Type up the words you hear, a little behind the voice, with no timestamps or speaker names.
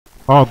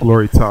All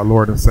glory to our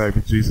Lord and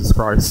Savior Jesus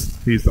Christ.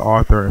 He's the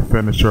author and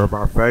finisher of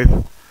our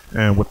faith,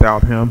 and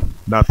without him,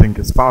 nothing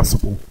is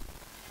possible.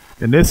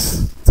 In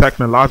this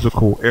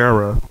technological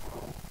era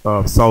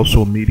of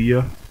social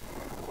media,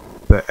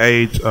 the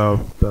age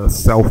of the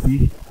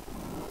selfie,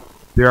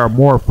 there are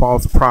more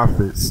false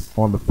prophets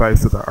on the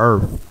face of the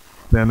earth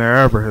than there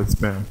ever has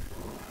been.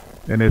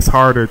 And it's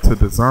harder to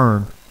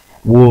discern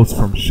wolves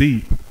from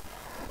sheep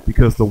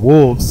because the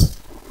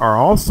wolves are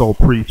also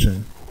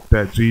preaching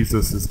that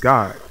Jesus is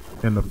God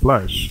in the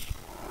flesh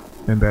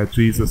and that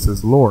Jesus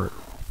is Lord.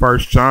 1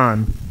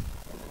 John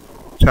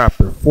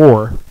chapter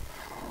 4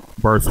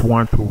 verse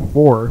 1 through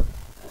 4,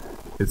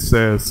 it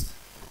says,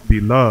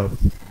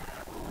 "Beloved,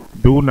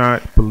 do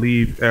not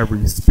believe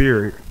every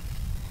spirit,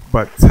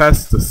 but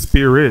test the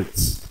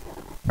spirits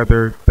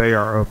whether they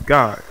are of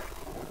God,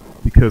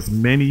 because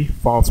many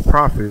false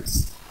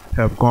prophets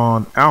have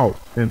gone out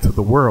into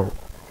the world.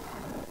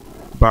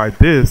 By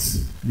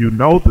this you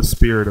know the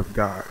Spirit of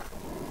God.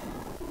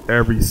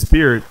 Every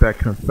spirit that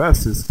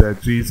confesses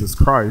that Jesus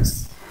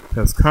Christ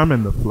has come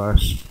in the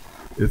flesh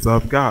is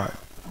of God.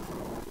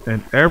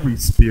 And every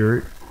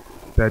spirit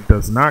that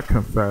does not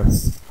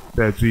confess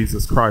that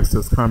Jesus Christ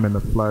has come in the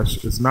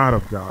flesh is not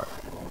of God.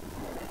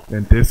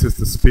 And this is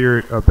the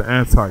spirit of the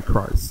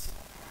Antichrist,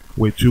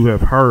 which you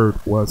have heard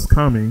was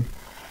coming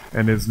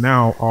and is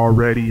now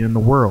already in the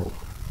world.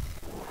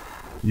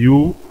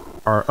 You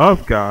are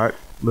of God,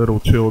 little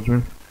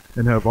children,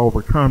 and have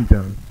overcome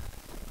them,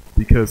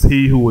 because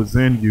he who is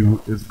in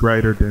you is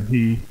greater than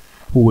he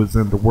who is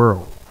in the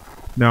world."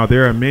 Now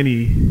there are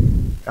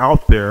many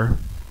out there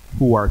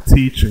who are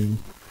teaching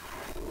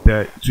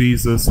that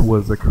Jesus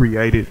was a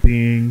created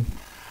being.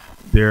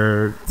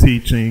 They're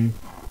teaching,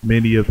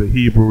 many of the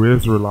Hebrew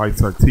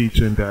Israelites are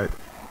teaching that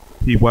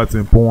he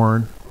wasn't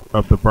born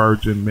of the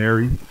Virgin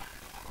Mary.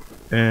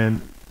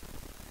 And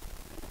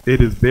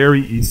it is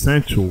very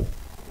essential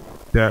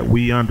that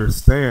we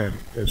understand,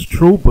 as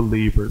true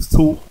believers,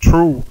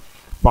 true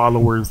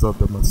followers of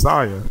the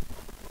Messiah,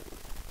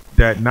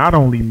 that not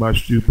only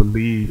must you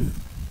believe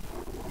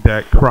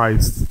that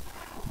Christ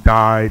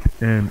died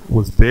and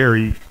was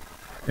buried,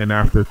 and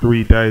after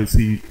 3 days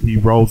he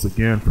rose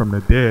again from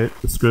the dead.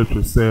 The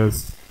scripture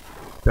says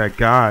that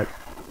God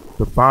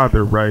the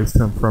Father raised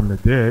him from the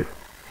dead.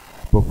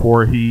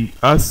 Before he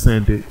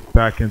ascended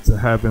back into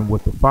heaven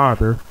with the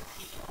Father,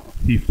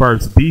 he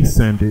first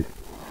descended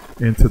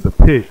into the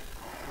pit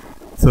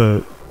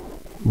to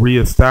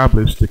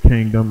reestablish the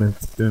kingdom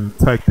and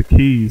take the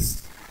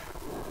keys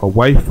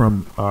away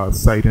from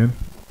Satan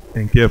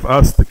and give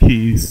us the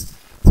keys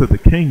to the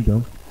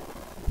kingdom.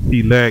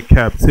 He led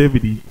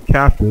captivity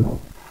captive.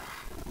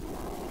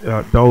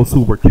 Those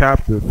who were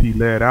captive, he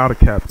led out of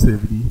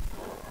captivity.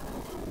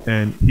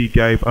 And he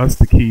gave us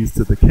the keys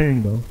to the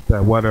kingdom,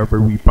 that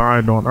whatever we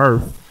bind on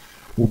earth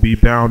will be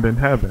bound in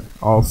heaven.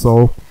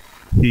 Also,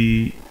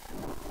 the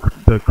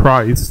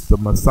Christ, the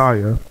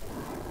Messiah,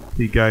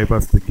 he gave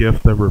us the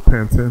gift of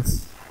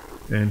repentance,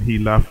 and he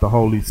left the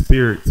Holy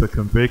Spirit to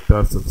convict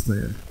us of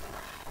sin.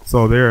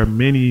 So there are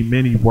many,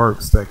 many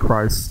works that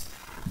Christ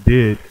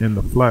did in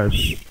the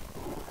flesh.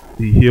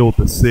 He healed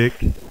the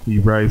sick, he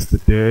raised the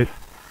dead,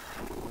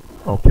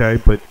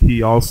 okay, but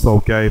he also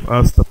gave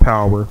us the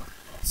power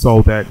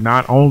so that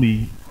not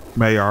only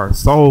may our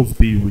souls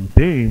be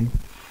redeemed,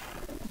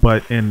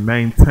 but in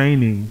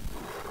maintaining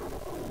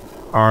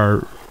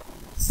our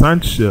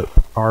sonship,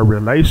 our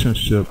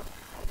relationship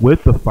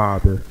with the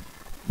Father,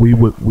 we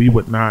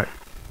would not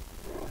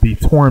be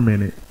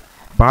tormented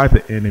by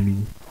the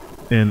enemy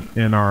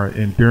in our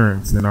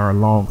endurance, in our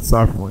long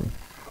suffering.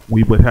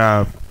 We would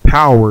have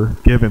power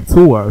given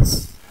to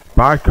us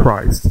by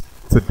Christ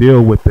to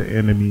deal with the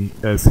enemy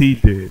as he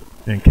did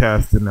in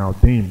casting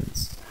out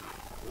demons.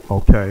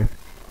 Okay,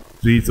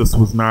 Jesus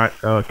was not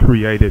a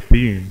created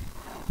being.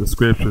 The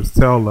scriptures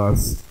tell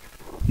us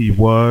he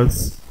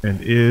was and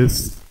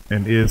is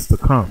to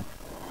come.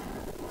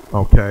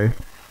 Okay,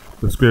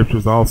 the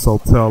scriptures also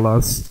tell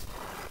us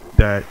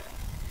that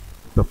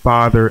the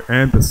Father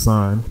and the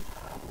Son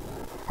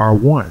are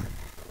one.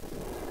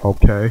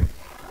 Okay,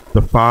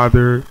 the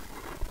Father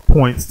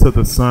points to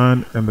the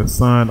Son, and the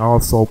Son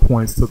also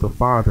points to the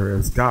Father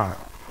as God.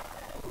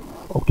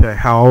 Okay,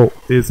 how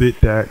is it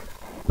that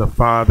the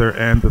Father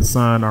and the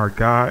Son are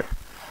God?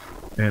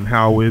 And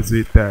how is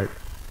it that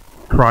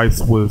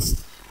Christ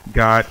was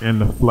God in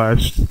the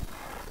flesh,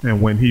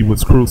 and when he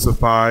was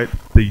crucified,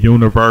 the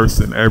universe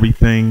and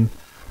everything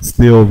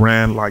still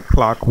ran like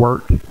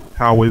clockwork?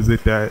 How is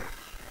it that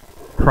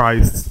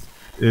Christ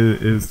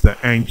is the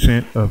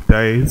Ancient of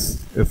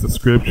Days, as the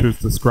scriptures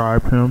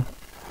describe him,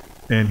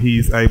 and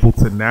he's able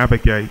to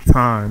navigate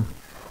time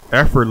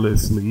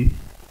effortlessly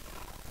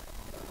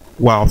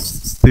while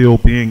still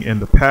being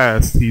in the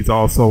past? He's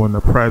also in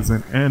the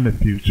present and the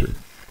future.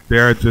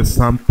 There are just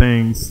some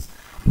things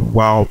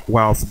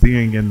whilst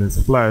being in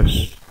this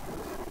flesh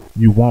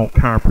you won't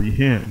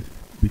comprehend,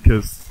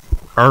 because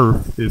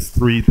earth is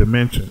 3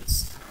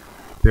 dimensions.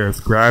 There's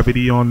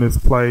gravity on this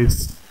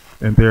place,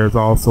 and there's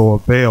also a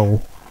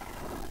veil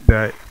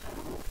that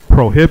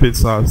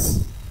prohibits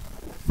us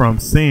from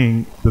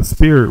seeing the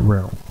spirit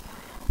realm.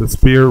 The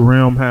spirit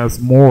realm has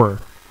more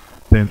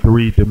than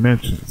 3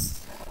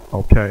 dimensions.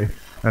 Okay,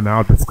 and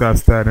I'll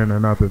discuss that in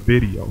another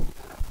video.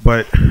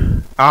 But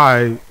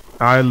I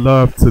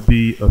love to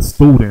be a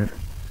student,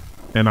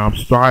 and I'm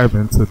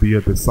striving to be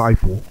a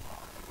disciple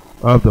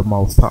of the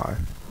Most High.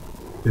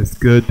 It's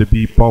good to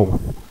be both,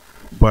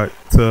 but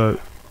to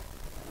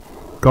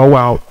go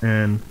out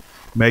and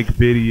make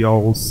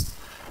videos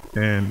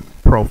and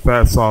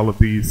profess all of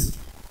these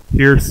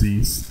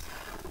heresies,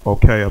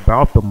 okay,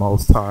 about the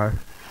Most High,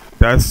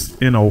 that's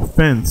an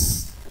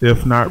offense,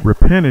 if not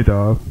repented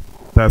of,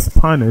 that's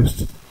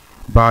punished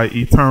by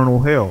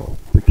eternal hell,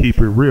 to keep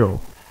it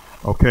real.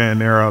 Okay,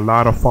 and there are a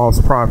lot of false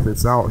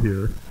prophets out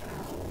here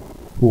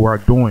who are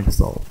doing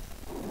so.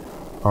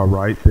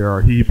 Alright, there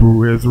are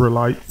Hebrew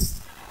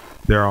Israelites.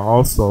 There are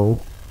also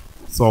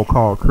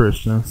so-called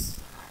Christians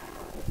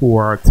who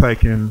are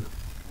taking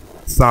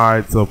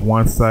sides of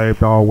once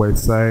saved,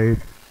 always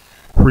saved,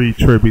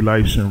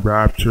 pre-tribulation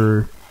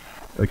rapture,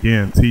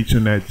 again,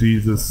 teaching that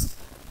Jesus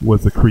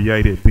was a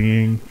created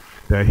being,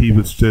 that he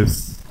was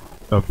just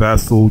a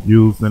vessel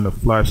used in the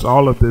flesh.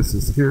 All of this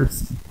is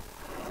heresy.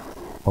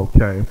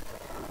 Okay,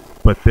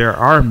 but there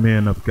are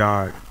men of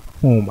God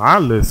whom I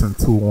listen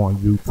to on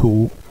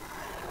YouTube.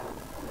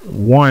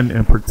 One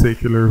in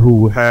particular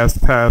who has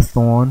passed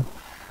on,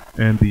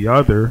 and the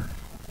other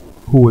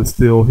who is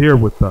still here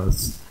with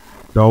us.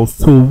 Those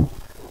 2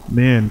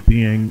 men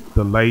being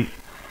the late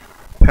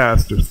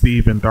Pastor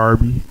Stephen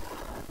Darby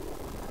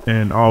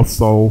and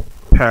also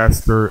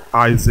Pastor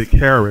Isaac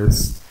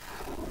Harris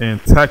in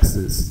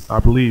Texas. I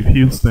believe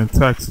Houston,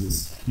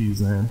 Texas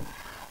he's in.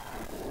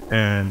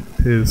 And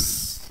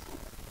his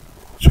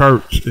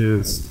church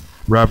is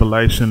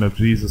Revelation of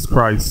Jesus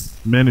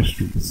Christ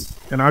Ministries.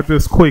 And I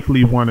just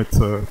quickly wanted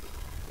to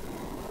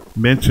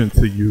mention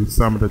to you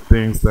some of the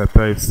things that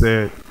they've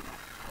said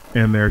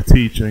in their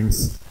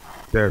teachings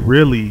that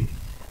really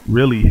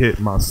hit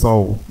my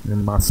soul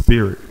and my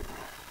spirit.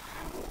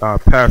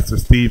 Pastor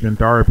Stephen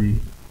Darby,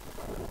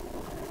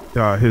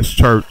 his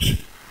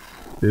church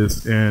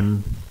is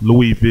in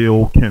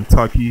Louisville,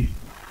 Kentucky,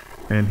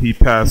 and he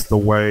passed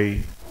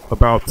away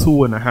about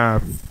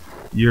 2.5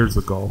 years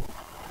ago,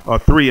 or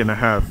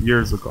 3.5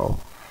 years ago.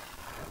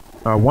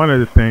 One of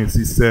the things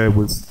he said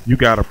was, you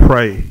got to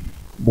pray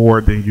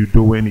more than you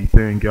do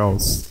anything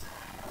else.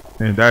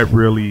 And that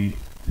really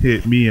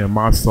hit me in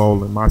my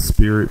soul and my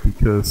spirit,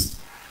 because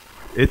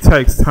it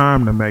takes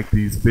time to make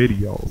these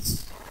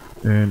videos.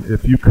 And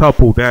if you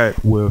couple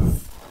that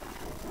with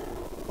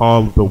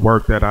all of the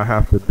work that I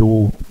have to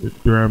do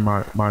during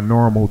my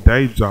normal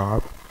day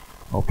job,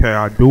 okay,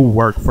 I do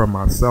work for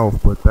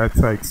myself, but that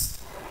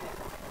takes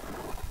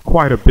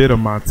quite a bit of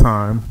my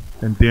time.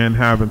 And then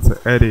having to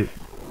edit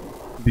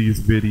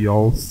these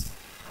videos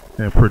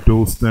and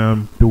produce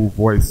them, do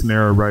voice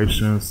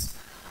narrations,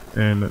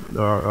 and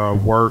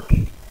work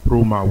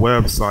through my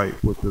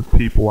website with the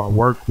people I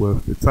work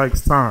with, it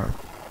takes time.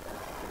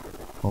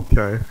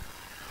 Okay,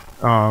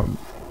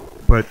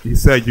 but he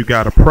said you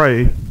gotta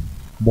pray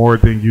more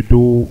than you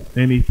do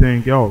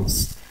anything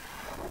else.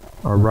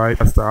 All right,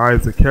 Pastor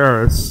Isaac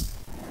Harris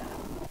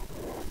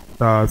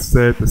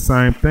said the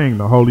same thing.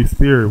 The Holy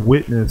Spirit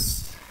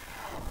witnessed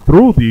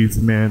through these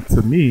men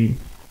to me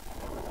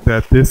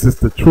that this is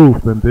the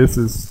truth, and this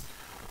is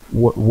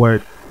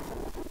what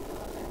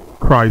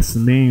Christ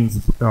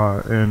means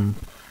in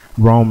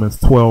Romans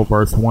 12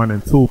 verse 1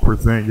 and 2.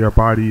 Present your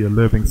body a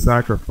living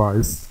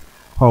sacrifice,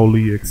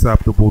 holy,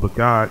 acceptable to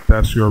God.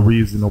 That's your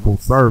reasonable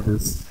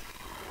service.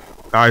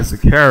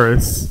 Isaac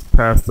Harris,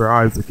 Pastor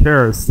Isaac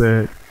Harris,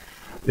 said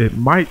it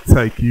might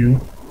take you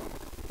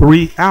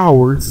 3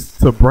 hours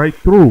to break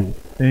through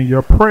in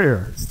your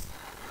prayers.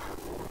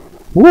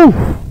 Woo!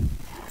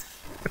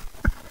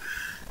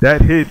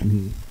 That hit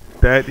me.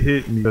 That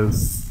hit me,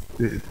 because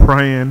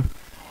praying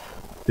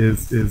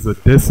is a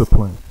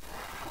discipline,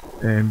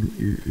 and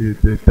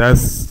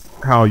that's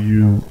how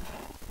you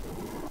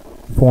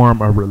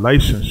form a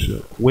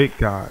relationship with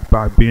God,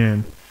 by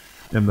being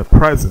in the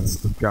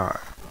presence of God.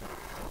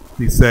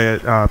 He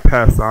said,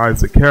 Pastor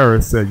Isaac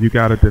Harris said, you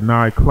got to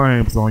deny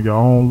claims on your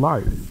own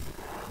life.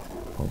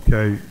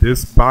 Okay,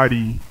 this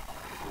body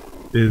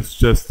is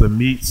just a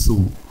meat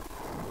suit.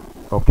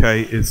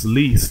 Okay, it's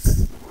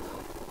leased,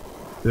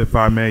 if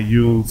I may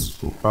use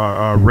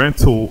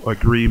rental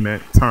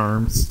agreement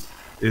terms,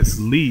 it's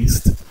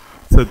leased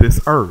to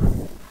this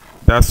earth.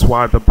 That's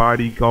why the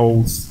body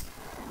goes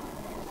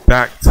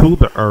back to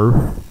the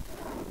earth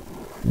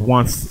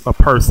once a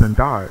person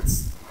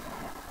dies.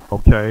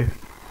 Okay,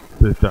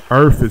 the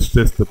earth is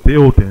just a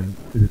building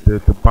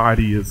that the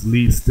body is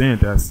leased in,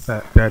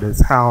 that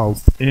is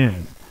housed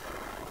in.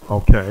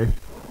 Okay,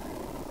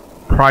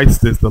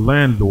 Christ is the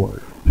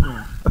landlord.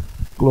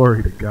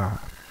 Glory to God.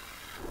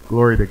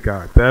 Glory to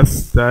God.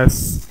 That's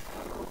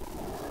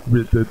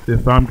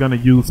if I'm going to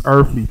use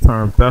earthly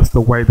terms, that's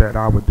the way that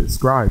I would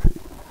describe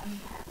it.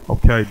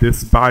 Okay,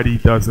 this body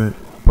doesn't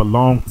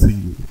belong to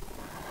you.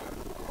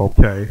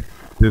 Okay,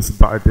 this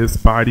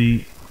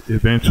body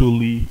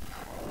eventually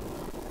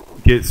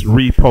gets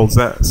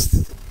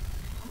repossessed.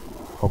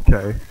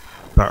 Okay,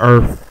 the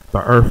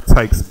earth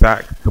takes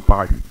back the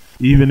body.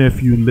 Even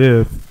if you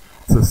live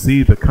to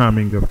see the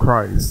coming of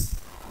Christ,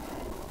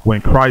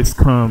 when Christ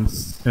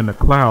comes in the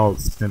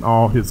clouds in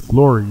all his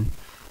glory,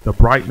 the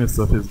brightness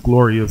of his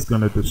glory is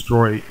going to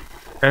destroy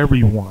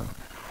everyone,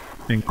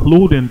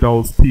 including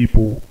those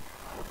people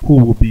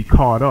who will be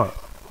caught up.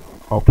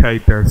 Okay,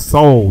 their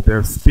soul,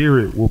 their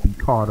spirit will be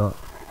caught up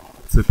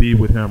to be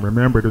with him.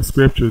 Remember, the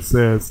scripture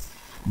says,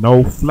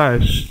 no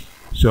flesh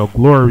shall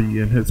glory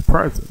in his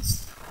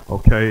presence.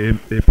 Okay,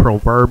 it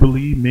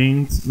proverbially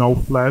means no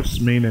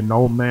flesh, meaning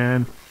no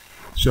man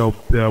shall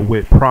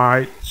with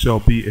pride shall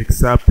be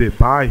accepted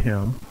by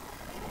him,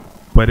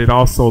 but it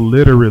also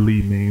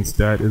literally means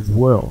that as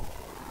well.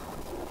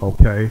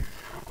 Okay,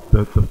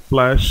 the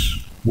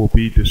flesh will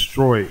be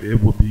destroyed.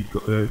 It will be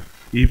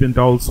even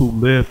those who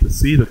live to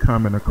see the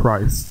coming of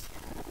Christ,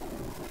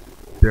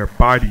 their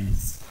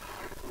bodies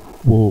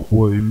will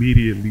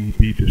immediately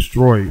be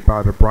destroyed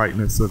by the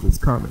brightness of his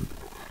coming,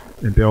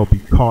 and they'll be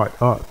caught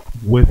up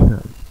with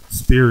him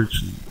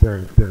spiritually,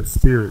 their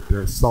spirit,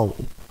 their soul.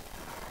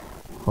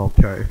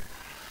 Okay.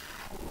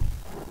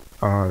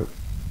 The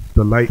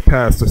late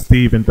Pastor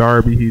Stephen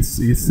Darby, he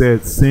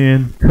said,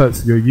 sin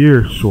cuts your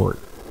years short.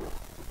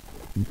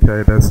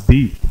 Okay, that's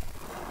deep.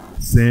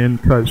 Sin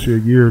cuts your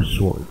years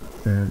short.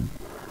 And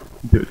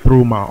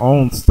through my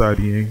own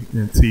studying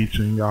and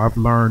teaching, I've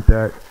learned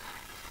that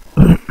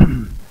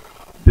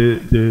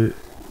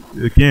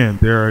again,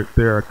 there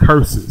are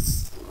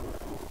curses.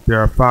 There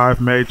are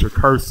 5 major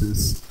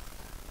curses.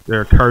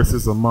 There are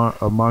curses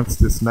amongst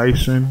this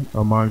nation,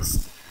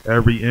 amongst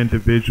every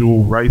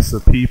individual race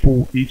of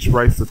people, each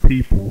race of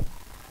people.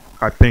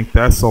 I think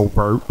that's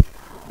overt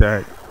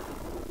that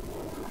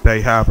they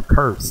have a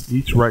curse.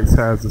 Each race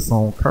has its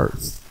own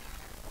curse.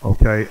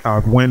 Okay,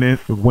 I've went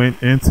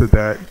into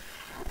that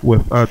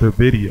with other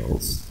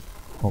videos.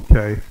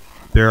 Okay,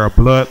 there are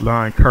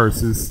bloodline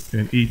curses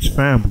in each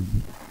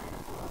family.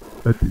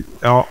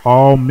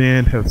 All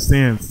men have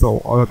sinned,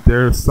 so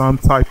there's some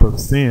type of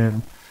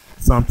sin,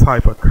 some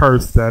type of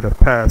curse that have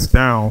passed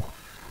down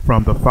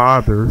from the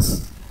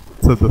fathers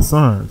to the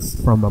sons,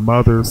 from the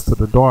mothers to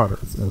the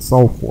daughters, and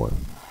so forth.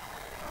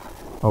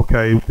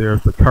 Okay,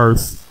 there's the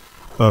curse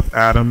of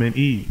Adam and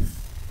Eve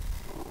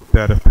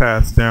that have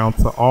passed down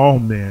to all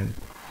men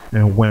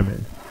and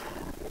women,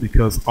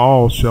 because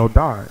all shall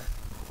die.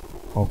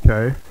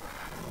 Okay,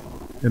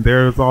 and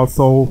there is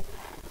also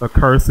a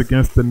curse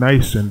against the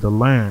nation, the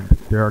land.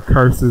 There are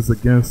curses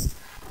against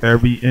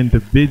every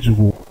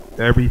individual,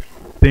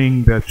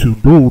 everything that you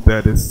do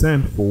that is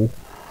sinful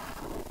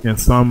in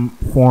some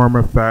form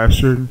or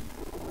fashion,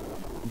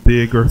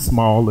 big or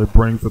small, it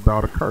brings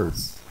about a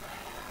curse.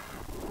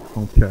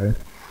 Okay.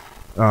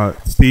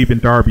 Stephen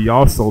Darby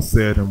also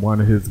said in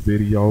one of his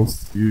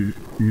videos, you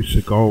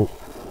should go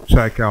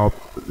check out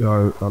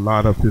a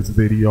lot of his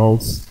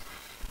videos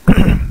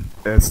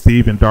at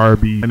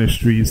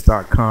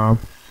StephenDarbyMinistries.com.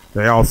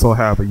 They also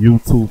have a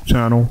YouTube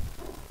channel.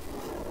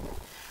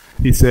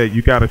 He said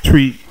you got to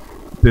treat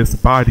this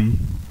body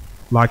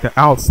like an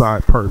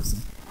outside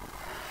person.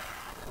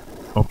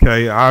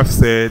 Okay, I've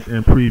said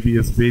in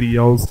previous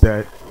videos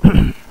that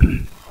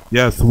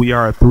yes, we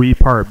are a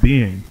 3-part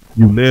being.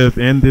 You live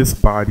in this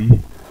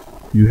body,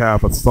 you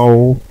have a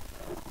soul,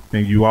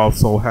 and you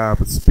also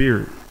have a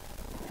spirit.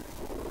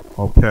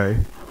 Okay,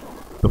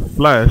 the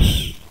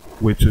flesh,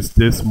 which is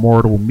this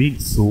mortal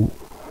meat suit,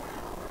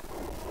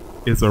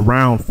 is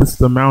around this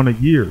amount of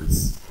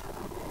years.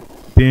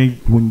 Then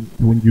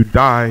when you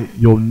die,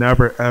 you'll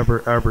never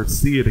ever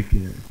see it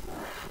again.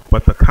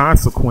 But the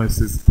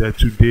consequences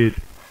that you did,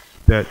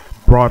 that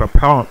brought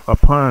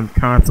upon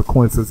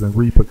consequences and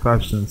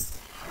repercussions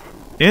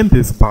in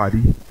this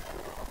body,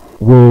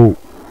 will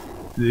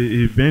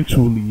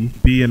eventually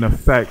be in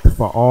effect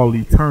for all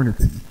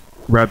eternity,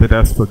 whether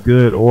that's for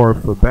good or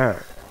for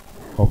bad.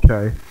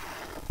 Okay,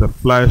 the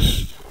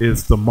flesh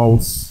is the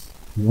most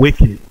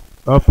wicked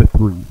of the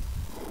 3.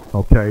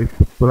 Okay,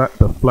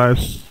 the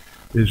flesh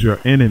is your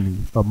enemy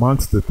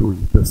amongst the 3.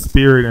 The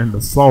spirit and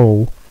the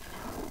soul,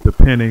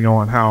 depending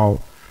on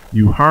how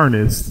you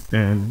harness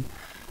and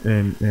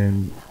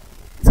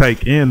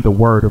take in the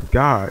word of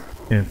God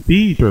and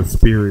feed your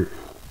spirit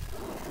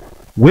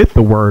with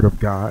the word of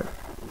God,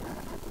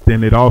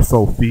 then it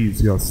also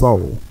feeds your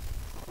soul.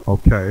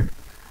 Okay,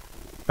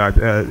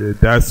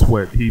 that's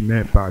what he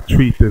meant by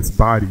treat this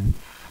body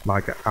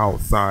like an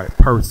outside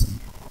person.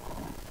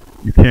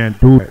 You can't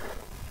do it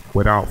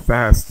without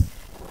fasting,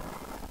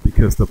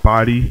 because the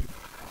body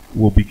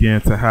will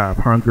begin to have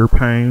hunger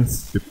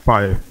pains. It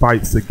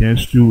fights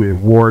against you. It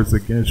wars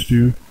against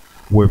you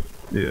with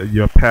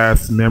your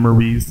past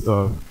memories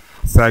of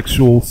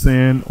sexual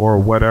sin or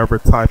whatever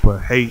type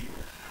of hate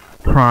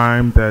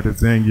crime that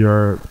is in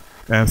your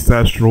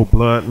ancestral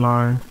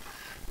bloodline.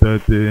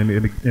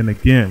 And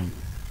again,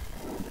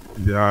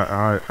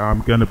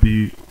 I'm going to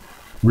be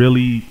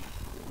really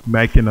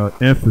making an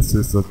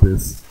emphasis of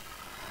this.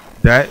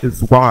 That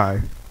is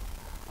why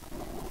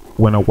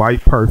when a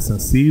white person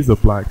sees a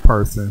black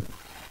person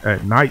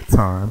at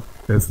nighttime,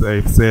 as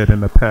they've said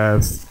in the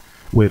past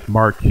with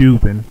Mark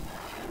Cuban,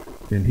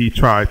 and he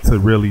tried to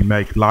really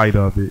make light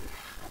of it.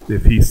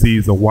 If he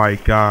sees a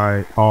white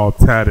guy all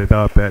tatted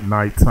up at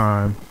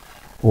nighttime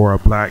or a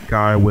black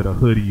guy with a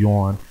hoodie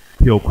on,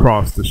 he'll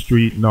cross the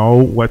street. No,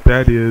 what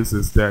that is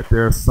that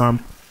there's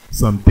some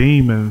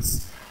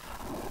demons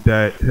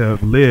that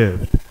have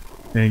lived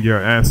in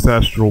your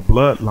ancestral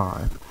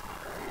bloodline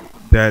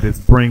that is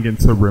bringing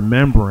to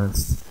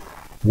remembrance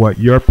what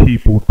your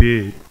people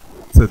did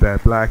to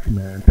that black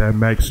man, that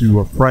makes you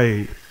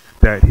afraid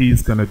that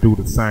he's going to do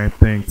the same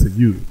thing to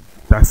you.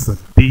 That's a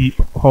deep,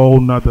 whole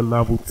nother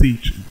level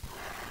teaching.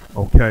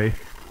 Okay,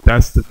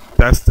 that's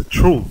the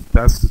truth.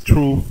 That's the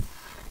truth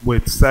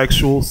with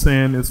sexual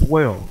sin as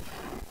well.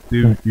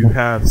 You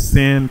have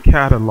sin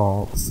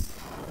catalogs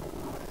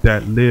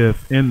that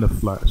live in the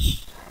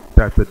flesh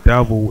that the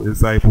devil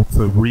is able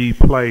to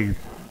replay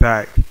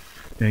back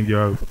in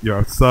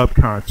your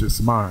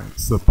subconscious mind,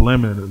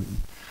 subliminally,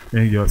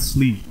 in your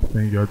sleep,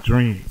 in your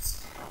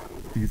dreams.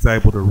 He's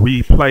able to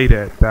replay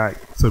that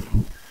back to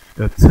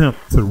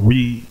attempt to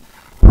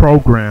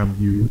reprogram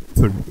you,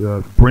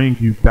 to bring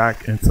you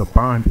back into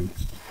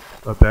bondage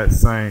of that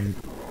same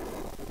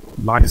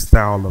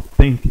lifestyle of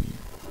thinking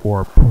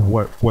or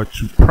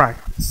what you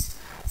practice,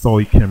 so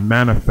he can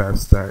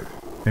manifest that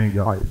in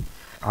your life.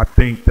 I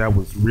think that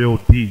was real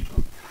deep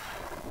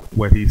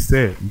what he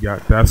said.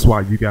 That's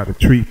why you got to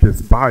treat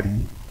this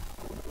body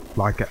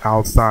like an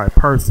outside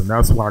person.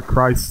 That's why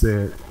Christ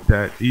said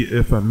that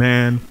if a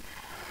man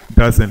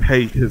doesn't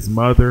hate his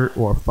mother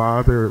or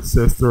father or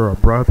sister or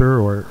brother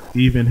or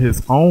even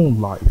his own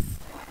life,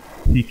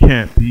 he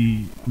can't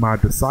be my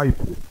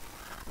disciple.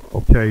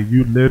 Okay,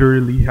 you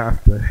literally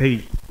have to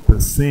hate the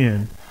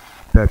sin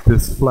that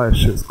this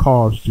flesh has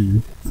caused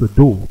you to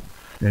do.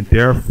 And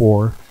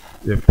therefore,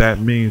 if that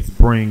means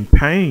bring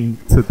pain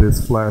to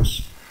this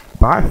flesh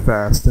by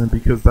fasting,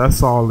 because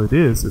that's all it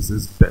is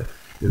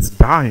it's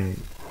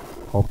dying.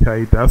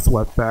 Okay, that's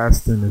what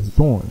fasting is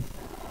doing.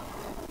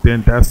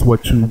 Then that's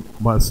what you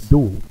must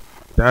do.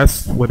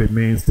 That's what it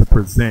means to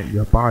present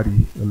your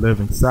body a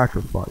living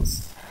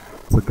sacrifice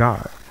to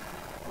God.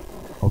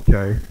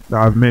 Okay,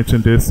 I've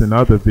mentioned this in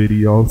other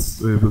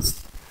videos. It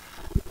was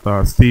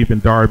Stephen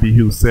Darby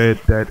who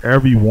said that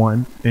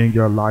everyone in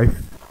your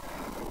life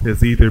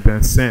has either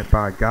been sent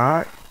by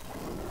God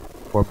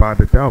or by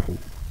the devil.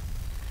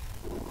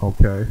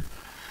 Okay,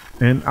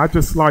 and I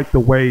just like the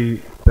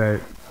way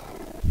that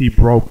he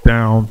broke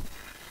down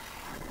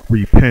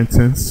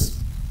repentance.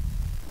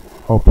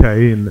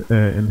 Okay,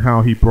 and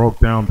how he broke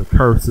down the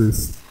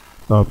curses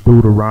of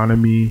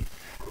Deuteronomy,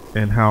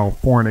 and how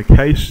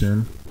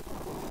fornication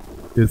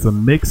is a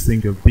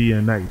mixing of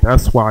DNA.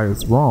 That's why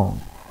it's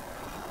wrong.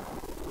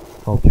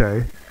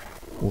 Okay,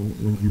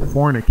 when you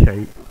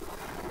fornicate,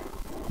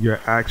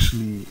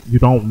 you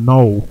don't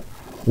know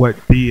what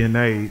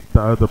DNA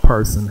the other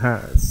person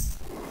has,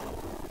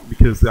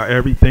 because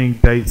everything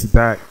dates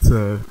back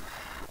to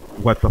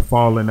what the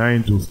fallen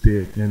angels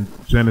did. In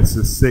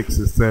Genesis 6,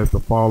 it says the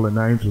fallen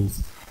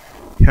angels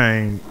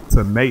came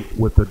to mate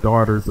with the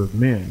daughters of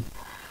men.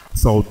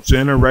 So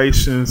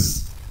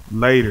generations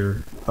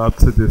later, up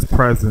to this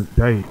present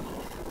day,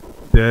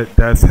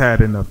 that's had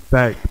an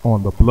effect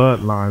on the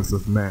bloodlines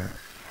of man.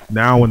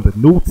 Now in the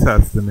New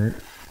Testament,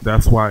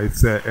 that's why it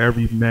said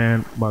every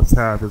man must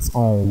have his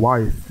own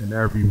wife and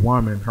every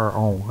woman her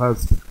own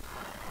husband.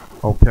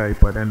 Okay,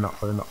 but in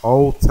the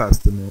Old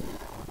Testament,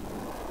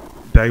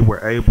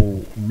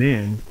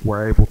 men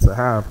were able to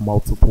have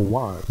multiple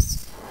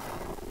wives.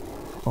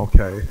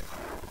 Okay,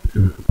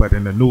 but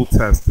in the New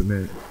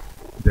Testament,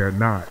 they're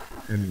not.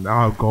 And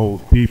I'll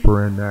go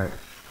deeper in that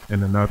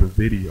in another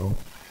video.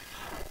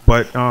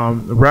 But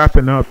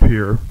wrapping up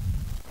here,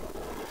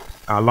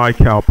 I like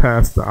how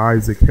Pastor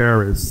Isaac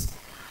Harris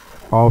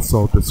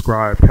also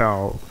described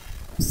how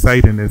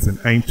Satan is an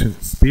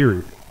ancient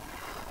spirit.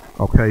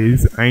 Okay,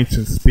 he's an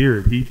ancient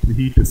spirit.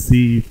 He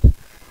deceived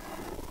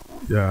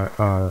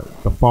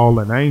the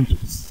fallen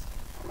angels.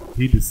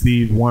 He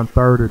deceived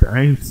 1/3 of the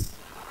angels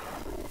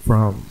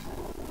from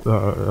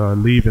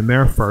leaving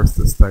their first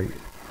estate,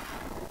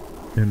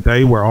 and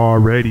they were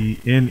already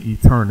in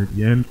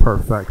eternity, in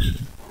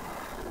perfection.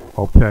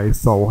 Okay,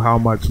 so how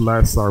much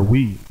less are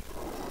we?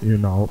 You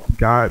know,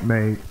 God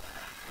made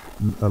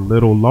a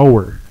little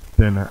lower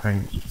than the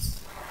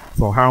angels.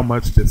 So how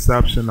much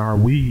deception are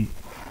we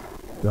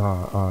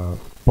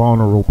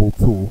vulnerable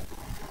to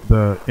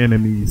the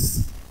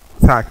enemy's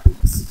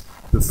tactics,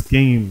 the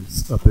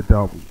schemes of the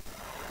devil?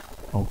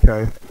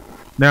 Okay.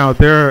 Now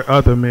there are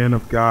other men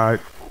of God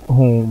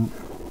whom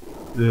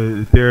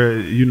they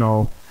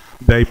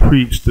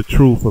preach the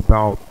truth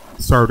about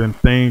certain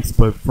things,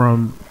 but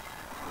from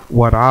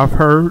what I've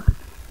heard,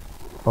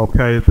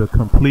 okay, the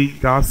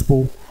complete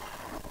gospel,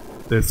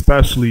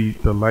 especially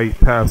the late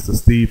Pastor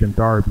Stephen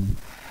Darby,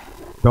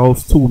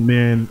 those two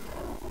men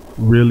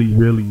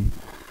really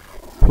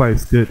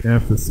place good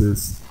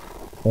emphasis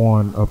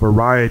on a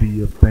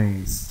variety of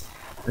things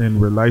in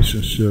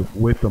relationship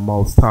with the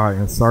Most High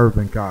and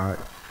serving God,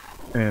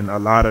 and a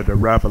lot of the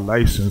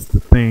revelations, the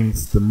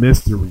things, the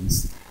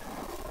mysteries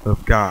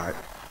of God.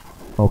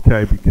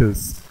 Okay,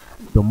 because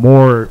the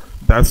more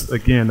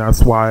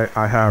That's why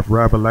I have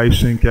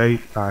Revelation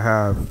Gate, I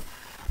have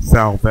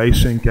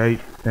Salvation Gate,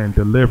 and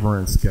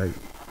Deliverance Gate.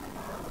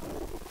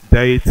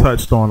 They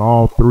touched on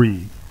all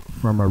three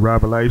from a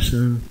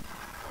revelation,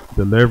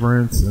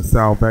 deliverance, and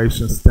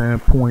salvation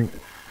standpoint.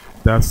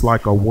 That's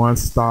like a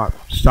one-stop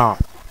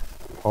shop,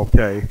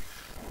 okay,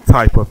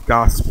 type of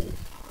gospel.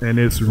 And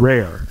it's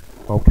rare,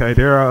 okay?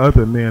 There are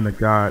other men of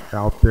God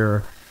out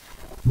there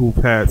who've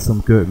had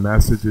some good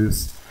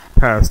messages.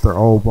 Pastor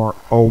Omar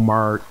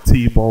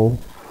Tebow,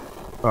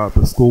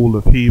 the School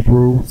of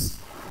Hebrews.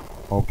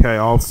 Okay,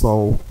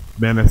 also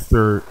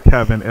Minister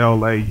Kevin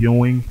L.A.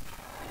 Ewing.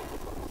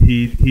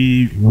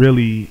 He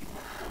really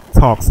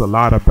talks a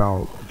lot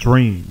about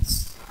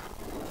dreams,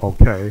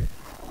 okay,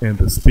 in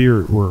the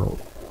spirit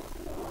world.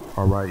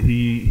 All right,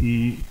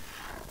 he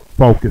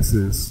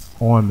focuses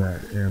on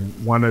that,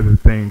 and one of the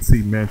things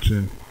he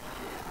mentioned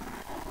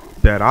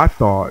that I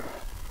thought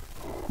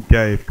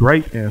gave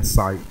great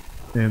insight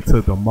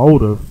into the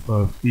motive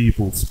of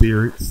evil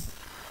spirits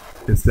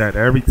is that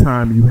every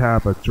time you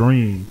have a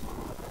dream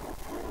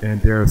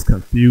and there's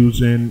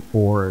confusion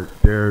or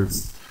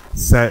there's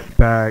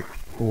setback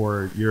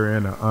or you're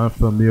in an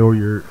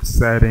unfamiliar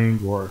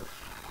setting or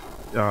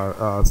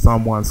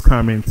someone's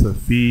coming to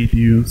feed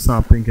you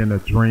something in a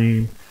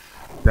dream,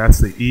 that's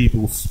the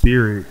evil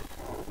spirit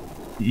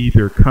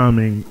either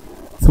coming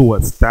to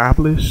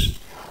establish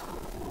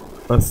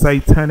a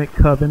satanic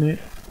covenant,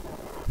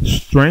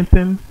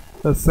 strengthen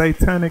a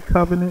satanic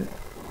covenant,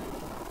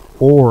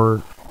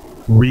 or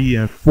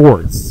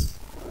reinforce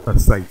a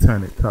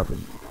satanic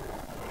covenant.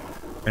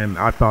 And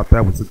I thought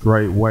that was a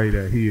great way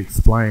that he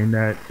explained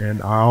that.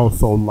 And I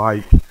also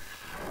like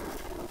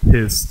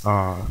his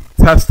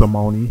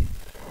testimony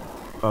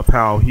of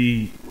how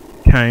he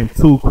came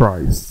to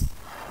Christ.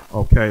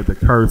 Okay, the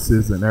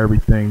curses and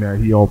everything that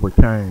he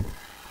overcame.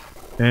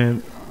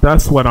 And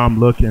that's what I'm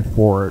looking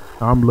for.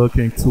 I'm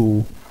looking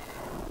to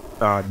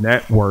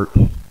network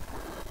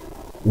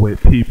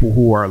with people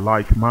who are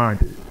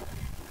like-minded.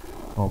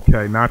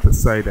 Okay, not to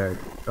say that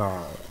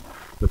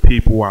the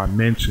people I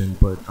mentioned,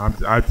 but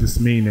I just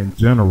mean in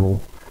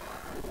general,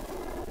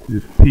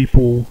 the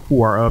people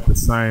who are of the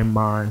same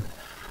mind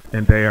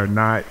and they are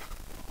not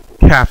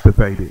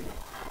captivated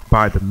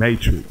by the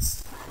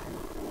matrix.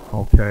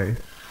 Okay,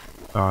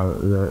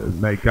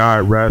 may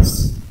God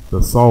rest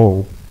the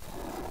soul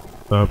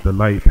of the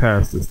late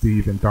Pastor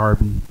Stephen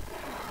Darby,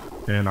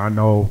 and I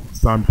know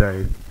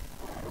someday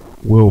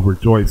we'll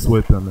rejoice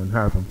with him in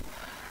heaven.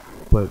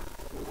 But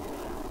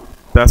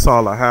that's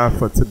all I have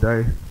for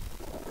today.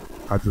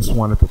 I just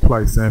wanted to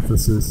place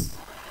emphasis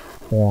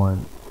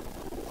on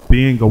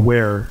being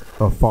aware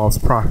of false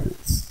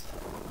prophets,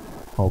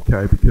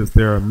 okay, because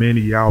there are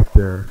many out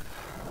there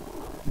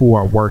who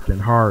are working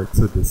hard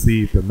to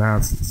deceive the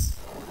masses.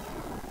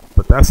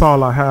 But that's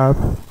all I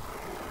have.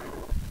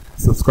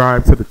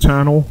 Subscribe to the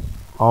channel.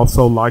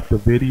 Also like the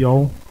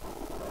video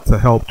to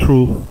help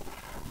truth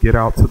get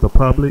out to the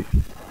public.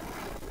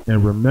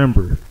 And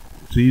remember,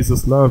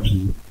 Jesus loves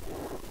you,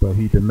 but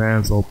he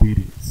demands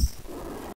obedience.